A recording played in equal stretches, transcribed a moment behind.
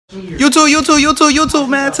YouTube,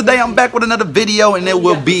 man. Today I'm back with another video, and it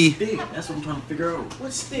will be. That's what I'm trying to figure out.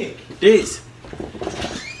 What stick? This.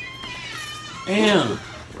 Damn.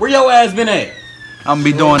 Where your ass been at? I'm gonna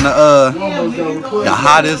be doing the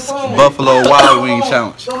hottest Buffalo Wild Wing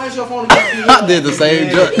challenge. I did the same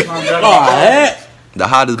joke. The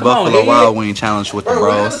hottest Buffalo Wild Wing challenge with the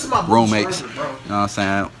bros, roommates. You know what I'm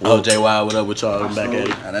saying? OJ Wild, what up with y'all? I'm back at it.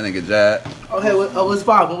 That nigga Jad. Oh, hey, what's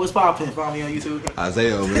poppin'? What's poppin'? Follow me on YouTube.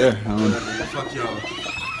 Isaiah over there. Fuck y'all.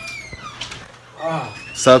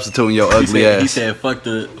 Substituting your ugly ass. He said, fuck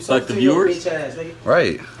the viewers.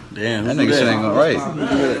 Right. Damn, that nigga shit ain't going right.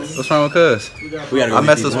 What's wrong with cuz? I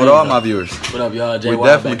messed this with all my viewers. What up, y'all? Jay We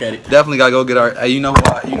Wild back at it. definitely gotta go get our. Hey, you know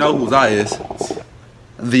whose I is?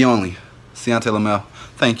 The only Ciante Lemuel.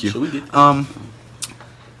 Thank you. We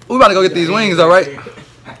about to go get these wings, all right?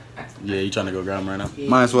 Yeah, you trying to go grab them right now?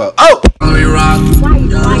 Might as well. Oh!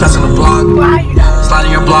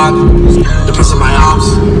 Sliding your block, depressing my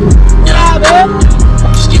ops. Yeah,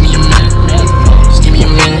 just give me a minute. Just give me a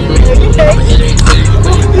minute.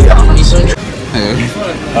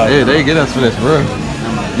 Hey, they get us for this, bro.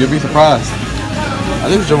 You'll be surprised. I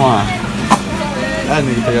think it's Jawan. That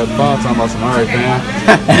nigga take out the phone talking about some alright, fam.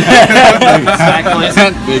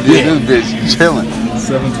 They get this bitch chilling.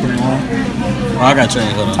 7:21. Oh, I got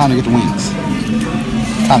change. Hold on. Time to get the wings.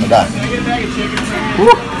 Time to die. Woo.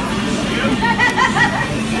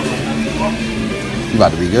 You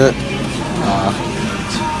about to be good.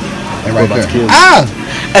 Hey, right there. Ah!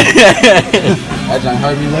 That joint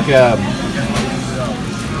hurt me. Look at him.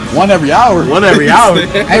 One every hour.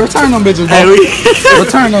 Hey, return them bitches, bro. Hey,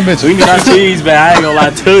 return them bitches. We get our cheese back. I ain't gonna lie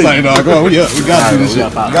to you. Like, no, go on. We got to do this shit.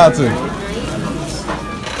 We got to.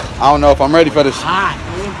 I don't know if I'm ready for this. Hot.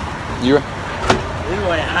 You? This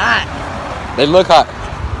boy hot. They look hot.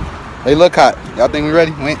 They look hot. Y'all think we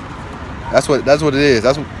ready? Wait. That's what it is.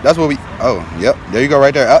 That's what we. Oh, yep. There you go,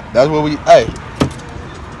 right there. That's what we. Hey.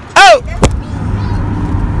 Oh.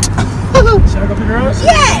 Should I go pick her up?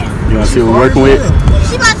 Yeah. You wanna see what we're working with?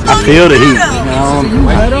 She about to go I feel the heat.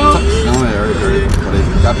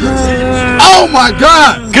 Oh my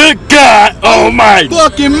God! Good God! Oh my!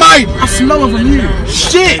 Fucking Mike! I smell it from here.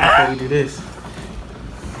 Shit! Before we do this.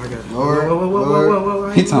 Lord, Whoa.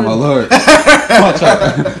 He talking about Lord. Watch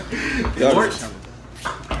out.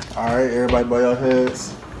 All right, everybody bow your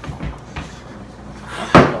heads.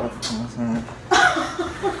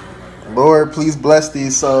 Lord, please bless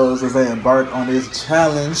these souls as they embark on this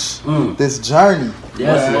challenge, this journey.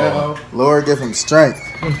 Yes, Lord. Lord, give them strength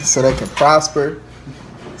so they can prosper,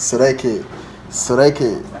 so they could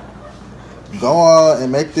go on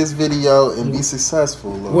and make this video and be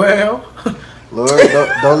successful, Lord. Well. Lord,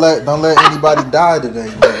 don't let anybody die today,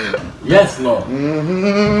 Lord. Yes, Lord.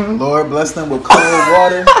 Lord, bless them with cold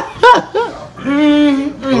water.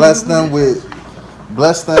 Bless them with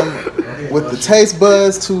the taste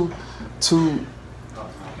buds to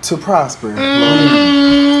prosper.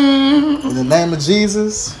 In the name of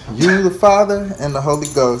Jesus, you, the Father, and the Holy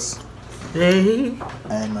Ghost. Hey.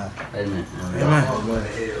 Amen. Amen.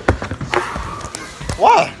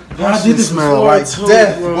 Why? I did this smell like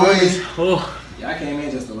death, boy. Yeah, I came in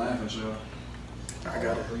just to laugh at y'all. I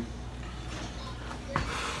got it.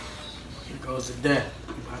 Here goes the death.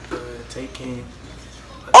 I'm about to take in.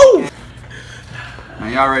 Oh!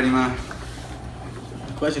 Man, y'all ready, man?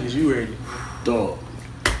 The question is, you ready? Dog.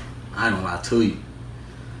 I ain't gonna lie to you.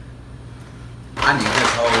 I need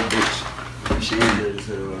this whole bitch. She ain't scared as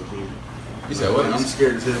hell. You said what? I'm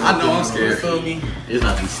scared as hell. I know I'm scared. Feel me? It's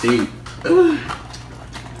not be steep.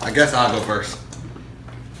 I guess I'll go first.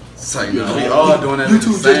 So you know, we all doing that at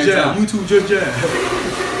the same time. YouTube just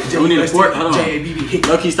jab. We need a fork. Hold on. J-A-B-B.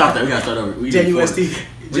 Low key, stop that. We gotta start over. We need J-U-S-T. forks.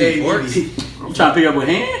 J-A-B-B. You trying to pick up with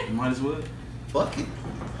hand? Might as well. Fuck it.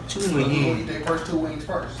 Two wings. Eat first two wings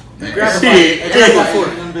first. Grab a Shit. grab a fork.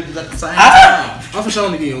 Them bitches at the same time. I'm for sure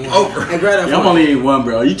only getting one. Over. And grab that Yeah, I'm fork. only eating one,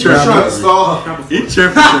 bro. You tripping? You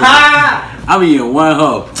tripping? I'm eating one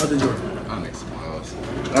hoe. Other Jordan. I'll make some hoes.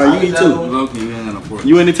 Alright, you eat two. Loki, you ain't got no fork.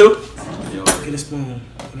 You in it too? Get a spoon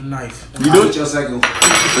and a knife. You do it? your second.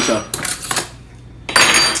 For sure.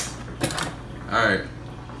 Alright.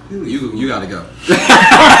 You gotta go. He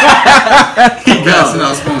Passing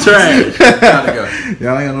out spoons. Trash. Gotta go.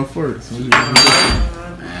 Y'all ain't got no forks. Man.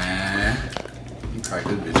 You crack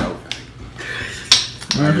this bitch open.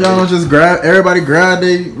 Man, if y'all don't just everybody grab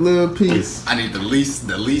their little piece. I need the least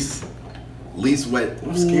wet.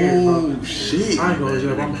 I'm scared, bro. Ooh, shit. I ain't gonna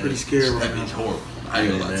joke. I'm pretty scared That right now. bitch horrible. I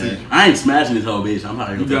ain't gonna lie to you. I ain't smashing this whole bitch. I'm not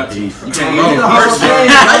gonna got these. You can't eat it first.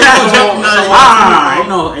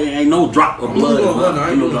 Ain't no drop of blood.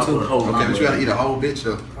 Ain't no drop of the whole. Okay, but you gotta eat a whole bitch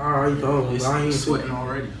though. Alright, bro. I ain't sweating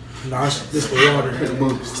already. Nah, this the water.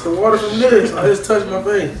 It's the water from this. I just touched my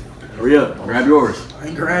face. Hurry up, grab yours. I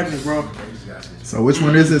ain't grabbing it, bro. So which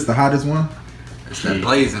one is this? The hottest one? It's that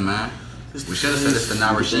blazing, man. We should have said it's the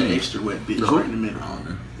Narashini. Extra wet bitch right in the middle.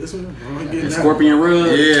 This one, bro. I'm getting that. Scorpion rub.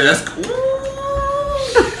 Yeah, that's cool.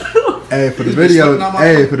 Hey, for the video,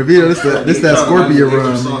 this that Scorpion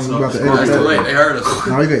run. Man. You about to edit That's too late. that? They heard us.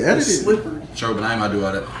 No, you can edit it. Slippery. Sure, but I ain't about to do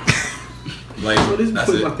all that. So Blazing. this That's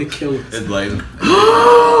put it. about to kill us. It's blazing.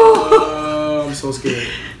 I'm so scared.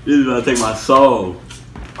 This is about to take my soul.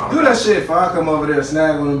 Do that shit if I come over there and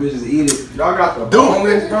snag one of them bitches and eat it. Y'all got the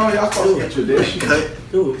boneless, bro. Y'all supposed to get your dish.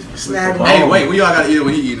 Dude, snag me. Hey, wait, we all gotta eat it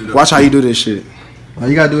when he eating it. Watch how you do this shit. Oh,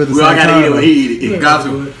 you gotta do it at the We same all gotta time. eat it when he eat it. Got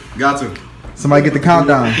to. Got to. Somebody get the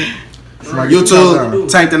countdown. Somebody get the countdown. YouTube,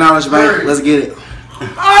 tank the knowledge bank. Let's get it.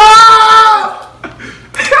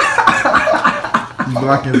 You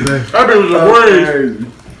blocking Zay. That bitch was a breeze.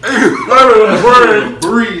 That bitch was a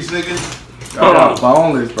breeze. Breeze, nigga. Hold on.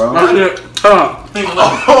 Boneless, bro. That's it. Hold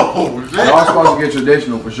on. Y'all supposed to get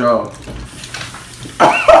traditional for sure.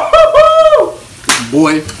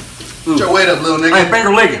 Boy. Put your weight up, little nigga. Hey,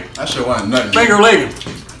 finger licking. That shit wasn't nothing. Finger licking.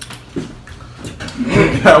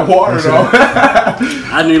 That water though.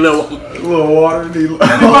 I need a little. little water. I'm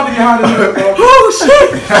about to get hot in here, bro. Oh shit!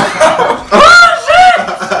 Oh shit!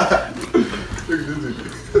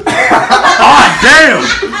 Oh damn!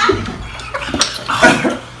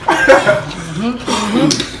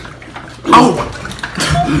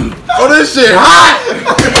 Oh, this shit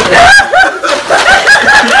hot!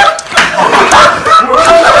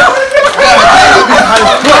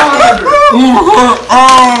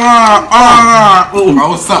 Oh,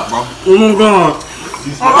 what's up, bro? Oh my god!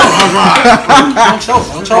 Don't choke.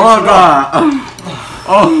 Oh my god!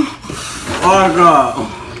 Oh my god!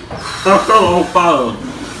 I'm so on fire.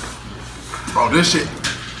 Bro, this shit.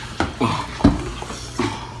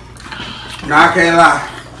 Nah, I can't lie.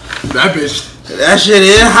 That bitch. That shit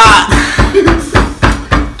is hot.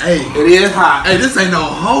 Hey, It is hot. hey, this ain't no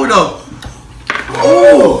hold up.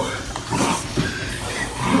 Oh.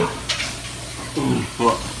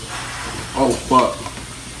 Oh, fuck.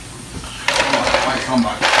 Like, come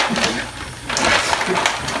back.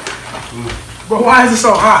 Bro, why is it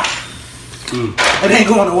so hot? It ain't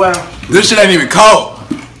going well. This shit ain't even cold.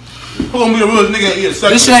 Who gonna be the realest nigga eat a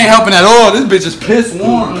second? This shit ain't helping at all. This bitch is piss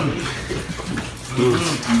warm.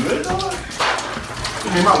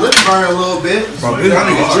 My lips burn a little bit. Bro, this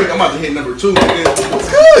nigga drink. I'm about to hit number 2. Nigga. What's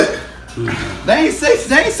good? They ain't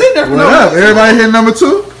sitting there for What no up? Everybody hit number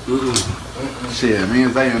 2? shit. Me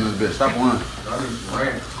and Zay in this bitch. Stop one.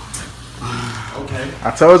 Okay.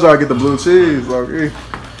 I told y'all get the blue cheese, okay?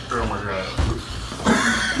 Oh my god.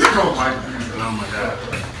 Oh my god.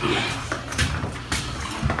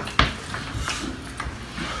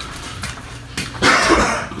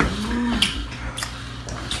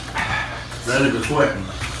 That nigga sweating.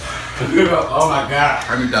 Oh my god.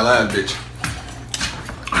 I need that last bitch.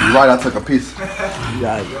 You right, I took a piece.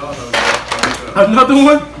 Another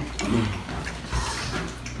one?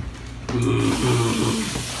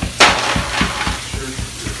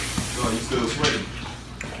 Oh, you still sweating?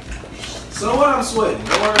 So what? I'm sweating.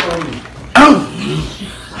 Don't worry about me.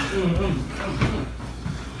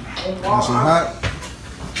 That shit hot?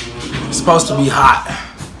 It's supposed to be hot.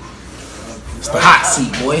 It's the hot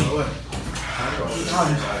seat, boy.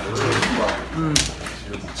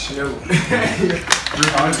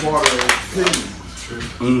 Drink ice water.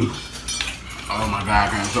 Oh my god,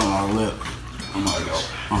 I can't feel my lip. I'm gonna go.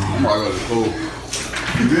 I'm gonna go to the pool.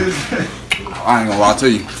 I ain't gonna lie to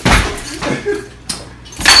you.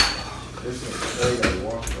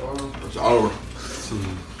 It's over.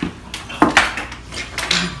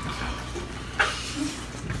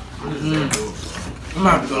 I'm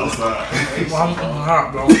not going outside. I'm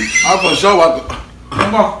hot, bro. I'm for sure about to.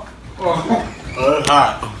 Come on. It's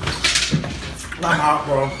hot. I'm hot,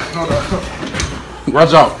 bro.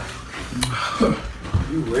 Watch out.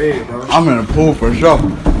 You red, bro. I'm in the pool for sure.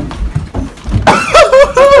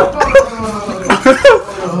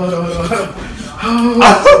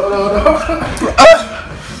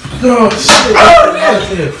 Oh,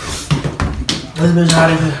 shit. This bitch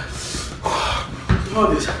out of here. Look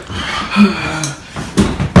at this.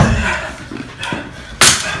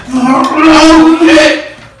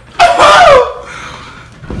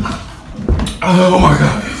 Oh my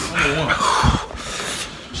god.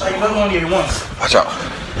 Show you another one here once. Watch out.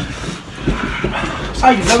 Show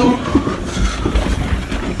you another one.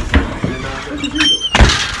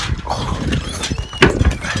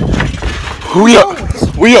 We up.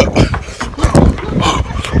 We up.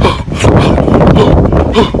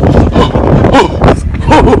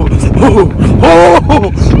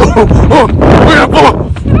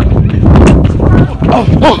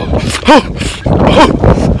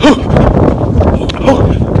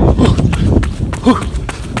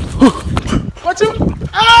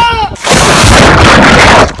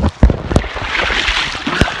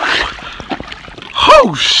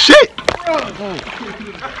 Oh shit!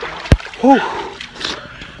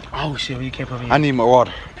 Oh shit, you can't put me in. I need more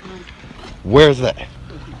water. Where's that?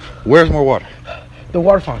 Where's more water? The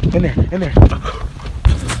water fountain. In there.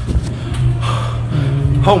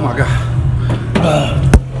 Oh my god.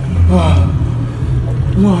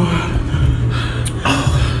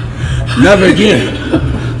 Never again.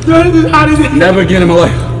 Never again in my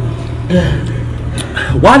life.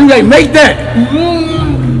 Why do they make that?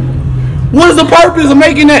 What is the purpose of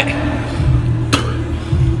making that?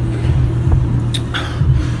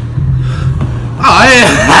 Oh yeah.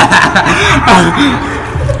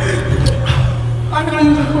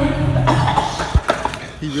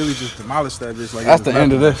 He really just demolished that bitch. Like That's the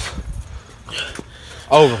end of this.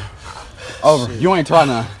 Over. You ain't trying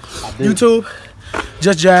to. YouTube,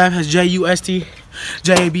 Just Jab, that's JUST,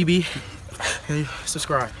 JABB.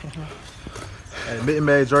 Subscribe. Hey, Mitten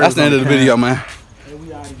Made Jerry's That's the end of the video, man. Hey,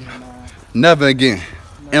 we out again, man. Never again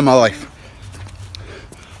in my life.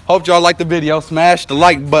 Hope y'all liked the video. Smash the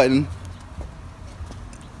like button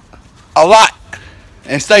a lot.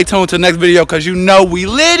 And stay tuned to the next video because you know we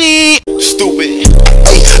litty. Stupid.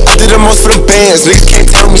 Hey, I did the most for the bands. Niggas can't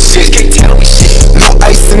tell me shit. No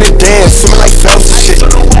ice in the dance. Swimming like Phelps and shit.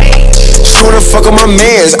 Shooting the fuck on my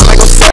mans. I like